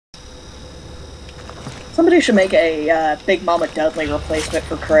Somebody should make a Big Mama Dudley replacement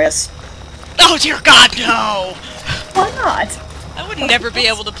for Chris. Oh dear God, no! Why not? I would never be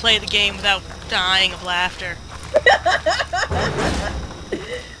able to play the game without dying of laughter.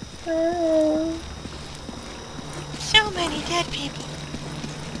 So many dead people.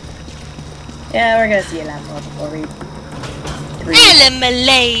 Yeah, we're gonna see a lot more before we...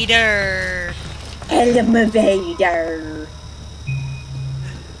 Eliminator! Eliminator!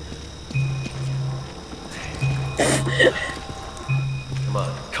 Come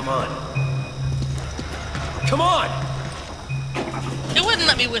on, come on. Come on! It wouldn't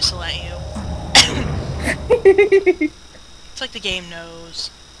let me whistle at you. It's like the game knows.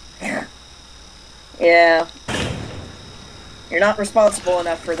 Yeah. You're not responsible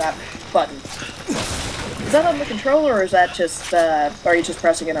enough for that button. Is that on the controller, or is that just, are you just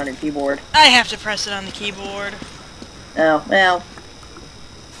pressing it on your keyboard? I have to press it on the keyboard. Oh, well.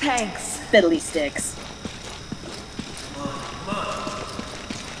 Thanks. Fiddly sticks.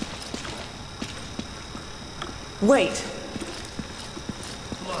 Wait.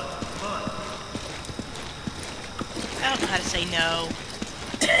 I don't know how to say no.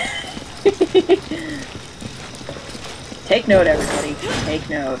 Take note, everybody. Take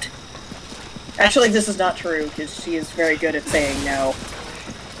note. Actually, this is not true, because she is very good at saying no.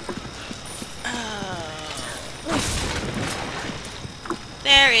 Oh.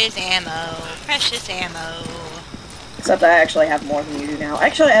 There is ammo. Precious ammo. Except I actually have more than you do now.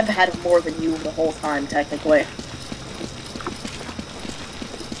 Actually, I've had more than you the whole time, technically.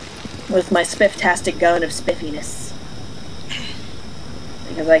 With my spiff-tastic gun of spiffiness.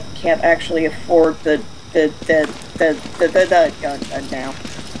 Because I can't actually afford the gun now.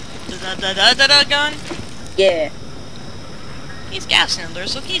 The gun? Yeah. These gas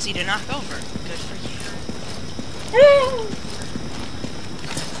cylinders look easy to knock over. Good for you.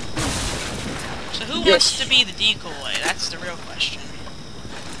 So who wants to be the decoy? That's the real question.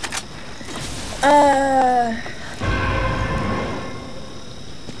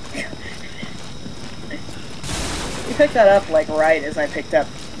 You picked that up, like, right as I picked up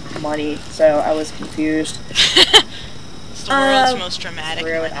money, so I was confused. It's the world's most dramatic.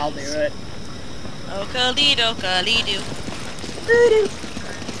 Screw it, I'll do it. Okalido.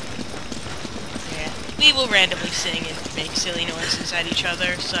 Yeah, we will randomly sing and make silly noises at each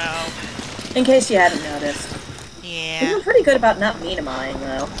other, so... In case you hadn't noticed. Yeah. We're pretty good about not minimizing,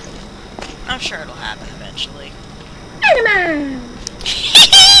 though. I'm sure it'll happen eventually.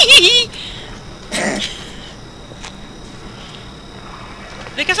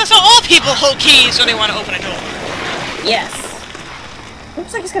 Because that's how all people hold keys when they want to open a door. Yes.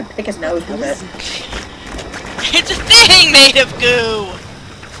 Looks like he's gonna pick his nose with it. It's a thing made of goo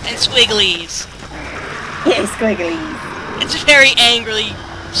and squigglies. Yeah, squiggly. It's a very angry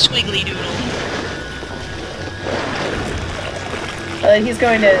squiggly doodle. He's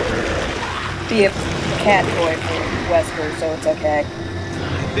going to be a cat boy for Wesker, so it's okay. I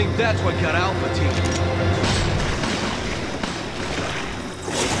think that's what got Alpha Team.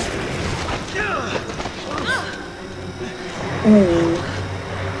 Ooh.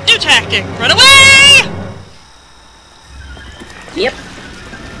 New tactic, run away! Yep.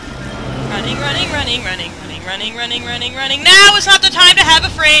 Running. Now is not the time to have a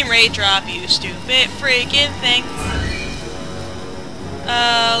frame rate drop, you stupid freaking thing.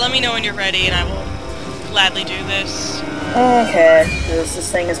 Let me know when you're ready and I will gladly do this. Okay, because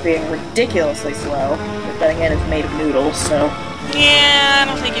this thing is being ridiculously slow. But then again, it's made of noodles, so... Yeah, I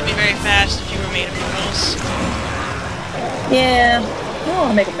don't think it'd be very fast if you were made of noodles. Yeah, I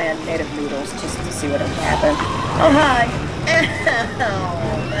want to make a man made of noodles just to see what would happen. Oh, hi!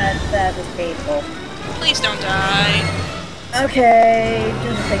 Ow, that was painful. Please don't die. Okay, do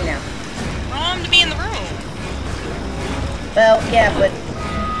the thing now. I want him to be in the room. Well, yeah, but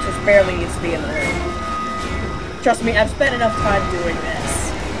just barely needs to be in the room. Trust me, I've spent enough time doing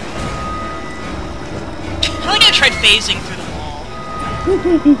this. I think I tried phasing through the wall.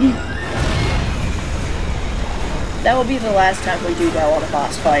 That will be the last time we do well on a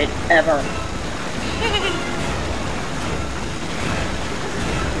boss fight, ever.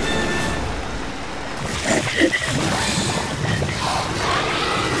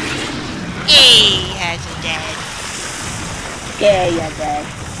 He has a dead. Yeah, you're dead.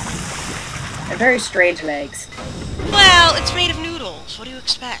 And very strange legs. Well, it's made of noodles. What do you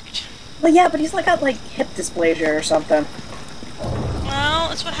expect? Well, yeah, but he's like got like hip dysplasia or something. Well,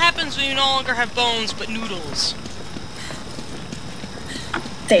 that's what happens when you no longer have bones but noodles.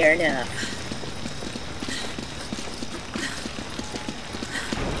 Fair enough.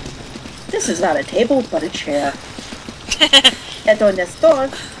 This is not a table, but a chair. Et on est a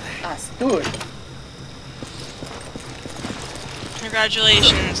stool.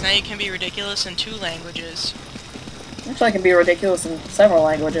 Congratulations, now you can be ridiculous in 2 languages. Actually, I can be ridiculous in several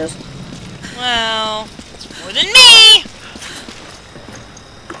languages. Well, it's more than me!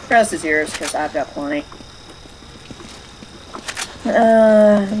 The rest is yours, because I've got plenty.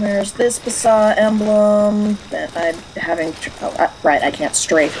 There's this Basa emblem that I'm having. Right, I can't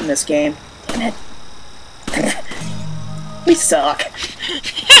strafe in this game. Damn it. We suck.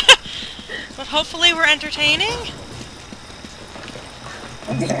 But hopefully we're entertaining?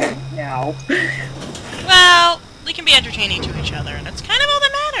 No. Well, we can be entertaining to each other, and that's kind of all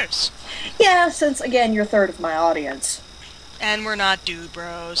that matters. Yeah, since, again, you're third of my audience. And we're not dude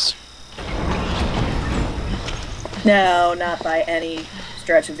bros. No, not by any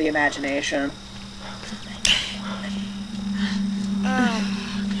stretch of the imagination.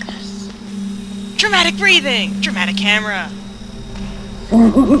 Oh, goodness. Dramatic breathing! Dramatic camera!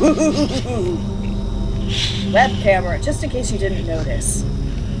 Web camera, just in case you didn't notice.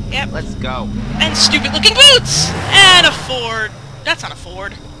 Yep. Let's go. And stupid looking boots! And a Ford. That's not a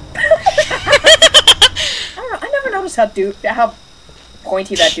Ford. I don't know, I never noticed how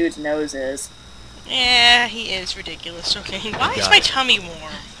pointy that dude's nose is. Yeah, he is ridiculous looking. Why is my tummy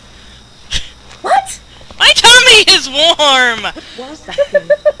warm? What? My tummy is warm! What was that thing?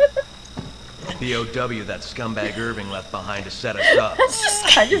 The OW that scumbag Irving left behind to set us up. That's just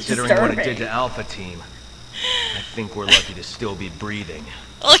kind of Considering disturbing. what it did to Alpha Team, I think we're lucky to still be breathing.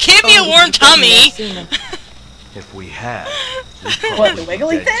 Well, it gave me a warm tummy! If we had, What, the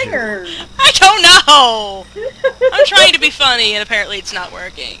wiggly thing, or...? I don't know! I'm trying to be funny, and apparently it's not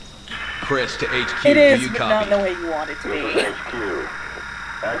working. Chris to HQ, It is, do you but copy? not the way you want it to This be. is HQ.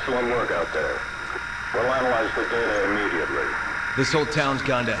 Excellent work out there. We'll analyze the data immediately. This whole town's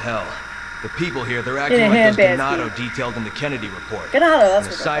gone to hell. The people here, they're acting like those Ganado detailed in the Kennedy report. Ganado, that's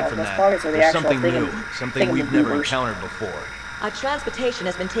And what aside they're from called. that, Those pockets are the there's actual something thing new, in- something thing we've in never Beavers. encountered before. Our transportation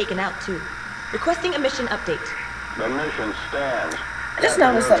has been taken out too. Requesting a mission update. The mission stands. I just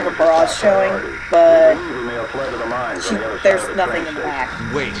noticed that her bara's showing, but We may have fled to the mines on the other side there's of the nothing train in the back.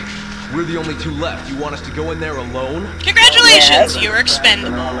 Wait, we're the only 2 left. You want us to go in there alone? Congratulations, Yes. you're station.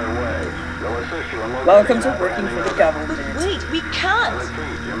 expendable. On their way. They'll assist you in locating Welcome and to working apprehending for the others. government. Wait, we I can't!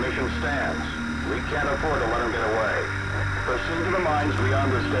 repeat, your mission stands. We can't afford to let them get away. Proceed to the mines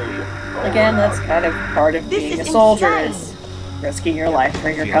beyond the station. Over Again, and that's out. kind of part of This being a is soldier, insane. is risking your life for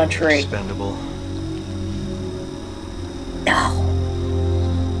your Feeling country. Expendable. No.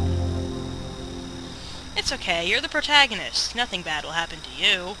 It's okay, you're the protagonist. Nothing bad will happen to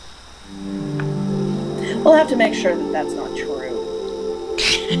you. We'll have to make sure that that's not true.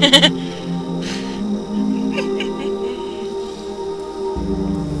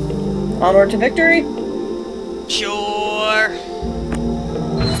 Onward to victory? Sure.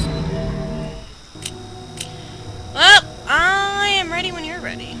 Well, I am ready when you're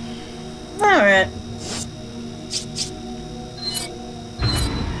ready. Alright.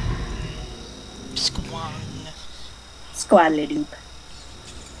 Squong. Squadly-doop.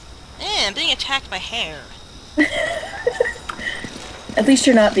 I'm being attacked by hair. At least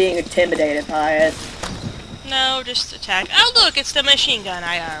you're not being intimidated by it. No, just attack. Oh, look, it's the machine gun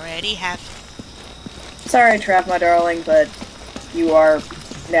I already have. Sorry, Trav, my darling, but you are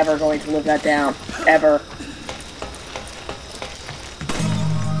never going to live that down. Ever.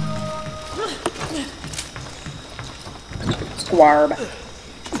 Squarb.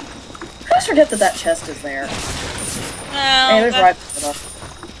 I always forget that that chest is there. Well, Hey, there's that- rifle.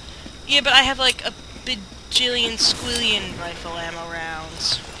 yeah, but I have like a bajillion squillion rifle ammo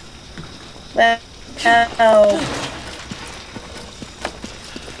rounds. Oh.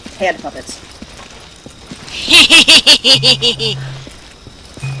 Hand puppets.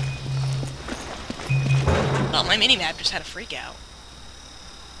 Well, my mini-map just had a freak out.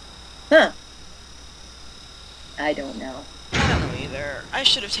 Huh. I don't know. I don't know either. I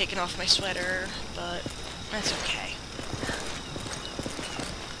should have taken off my sweater, but that's okay.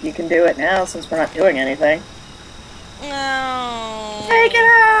 You can do it now since we're not doing anything. No. Take it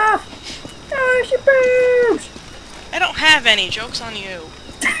off! Oh, she boobs! I don't have any. Joke's on you.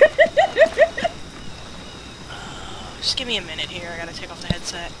 Just give me a minute here. I gotta take off the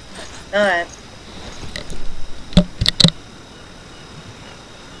headset. Alright.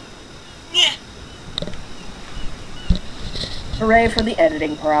 Yeah. Hooray for the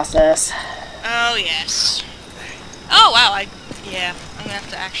editing process. Oh, yes. Oh, wow. Yeah, I'm gonna have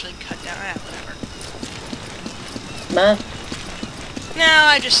to actually cut down. Whatever. Nah. No,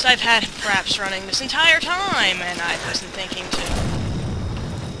 I've had fraps running this entire time, and I wasn't thinking to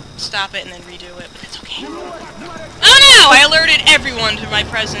stop it and then redo it, but it's okay. Oh no! I alerted everyone to my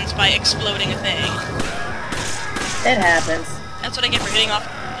presence by exploding a thing. It happens. That's what I get for hitting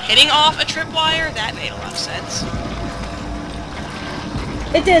off a tripwire? That made a lot of sense.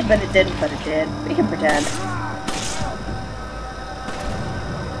 It did, but it didn't, but it did. We can pretend.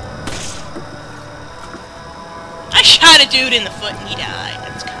 I shot a dude in the foot and he died.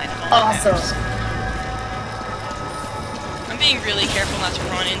 That's kind of all that Awesome. matters. I'm being really careful not to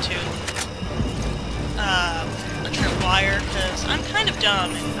run into a tripwire, because I'm kind of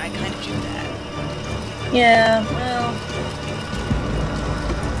dumb and I kind of do that. Yeah, well...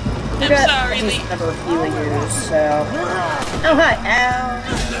 I'm sorry, Lee. Number of healing use, so... Oh, hi! Ow!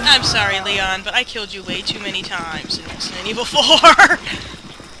 I'm sorry, Leon, but I killed you way too many times in Resident Evil 4.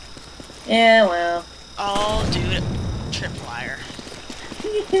 Yeah, well... All due to tripwire.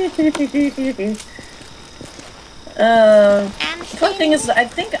 Fun thing is, I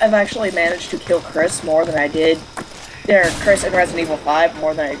think I've actually managed to kill Chris more than I did... Chris in Resident Evil 5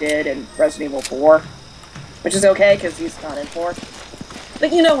 more than I did in Resident Evil 4. Which is okay, because he's not in 4.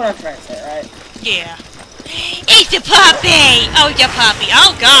 But you know what I'm trying to say, right? Yeah. It's a puppy! Oh, it's a puppy.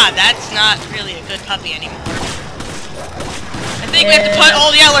 Oh god, that's not really a good puppy anymore. I think we have to put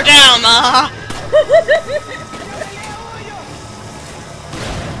Old Yeller down,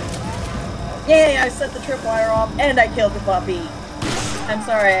 Yay, I set the tripwire off, and I killed the puppy. I'm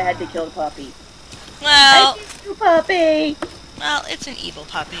sorry I had to kill the puppy. Well... I killed the puppy! Well, it's an evil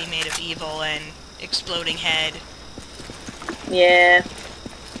puppy made of evil and exploding head. Yeah.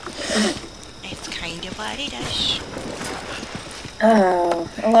 It's kind of what it is. Oh,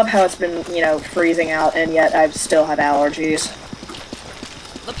 I love how it's been, you know, freezing out, and yet I still have allergies.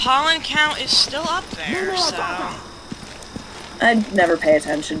 The pollen count is still up there, so... I never pay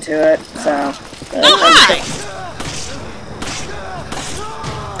attention to it, so... Oh, hi!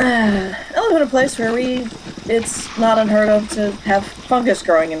 I live in a place where it's not unheard of to have fungus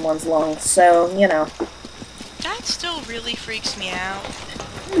growing in one's lungs, so, you know. That still really freaks me out.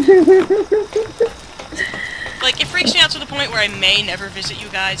 Like, it freaks me out to the point where I may never visit you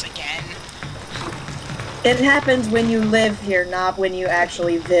guys again. It happens when you live here, not when you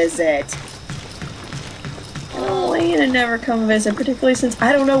actually visit. Oh, I'm gonna never come visit, particularly since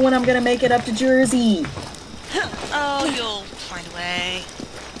I don't know when I'm gonna make it up to Jersey. Oh, you'll find a way.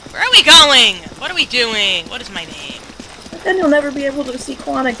 Where are we going? What are we doing? What is my name? Then you'll never be able to see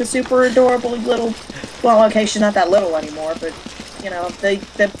Quonic, the super adorable little... Well, okay, she's not that little anymore, but, you know, the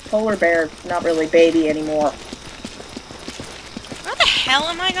polar bear, not really baby anymore. Where the hell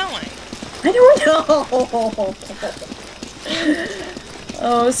am I going? I don't know!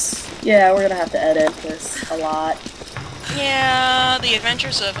 Oh, yeah, we're gonna have to edit this a lot. Yeah, the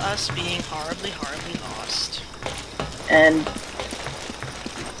adventures of us being horribly, horribly lost. And...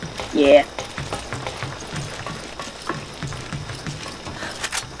 yeah.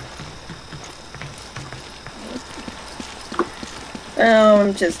 Oh,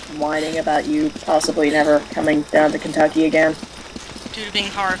 I'm just whining about you possibly never coming down to Kentucky again. Due to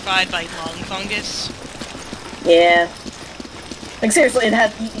being horrified by lung fungus? Yeah. Like, seriously, it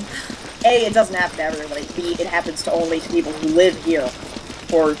has... A, it doesn't happen to everybody. B, it happens to only to people who live here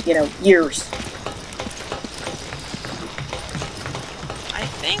for, you know, years. I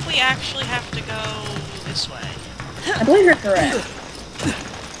think we actually have to go this way. I believe you're correct.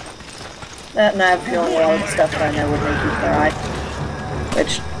 That and I have a feeling all the stuff that I know would make you cry.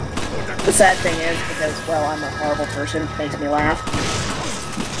 Which, the sad thing is, because, well, I'm a horrible person, it makes me laugh.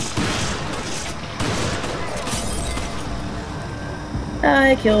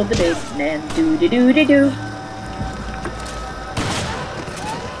 I killed the big man, doo-doo-doo-doo-doo.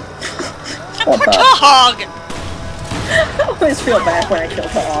 A poor dog! I always feel bad when I kill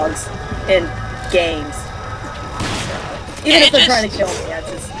dogs in games. Even if they're trying to kill me, I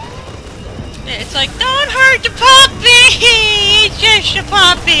just... It's like, don't hurt the puppy! It's just a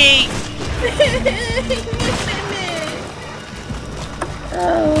puppy!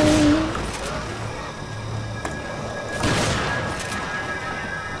 Oh...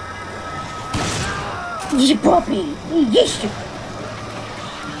 He's a puppy! Yes!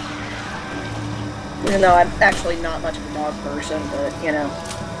 Even though I'm actually not much of a dog person, but, you know.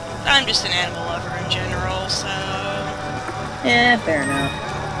 I'm just an animal lover in general, so... Eh, fair enough.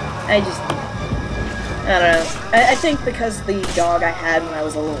 I don't know. I think because the dog I had when I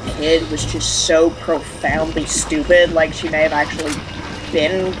was a little kid was just so profoundly stupid, like she may have actually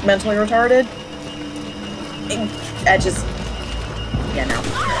been mentally retarded. I just... yeah, no.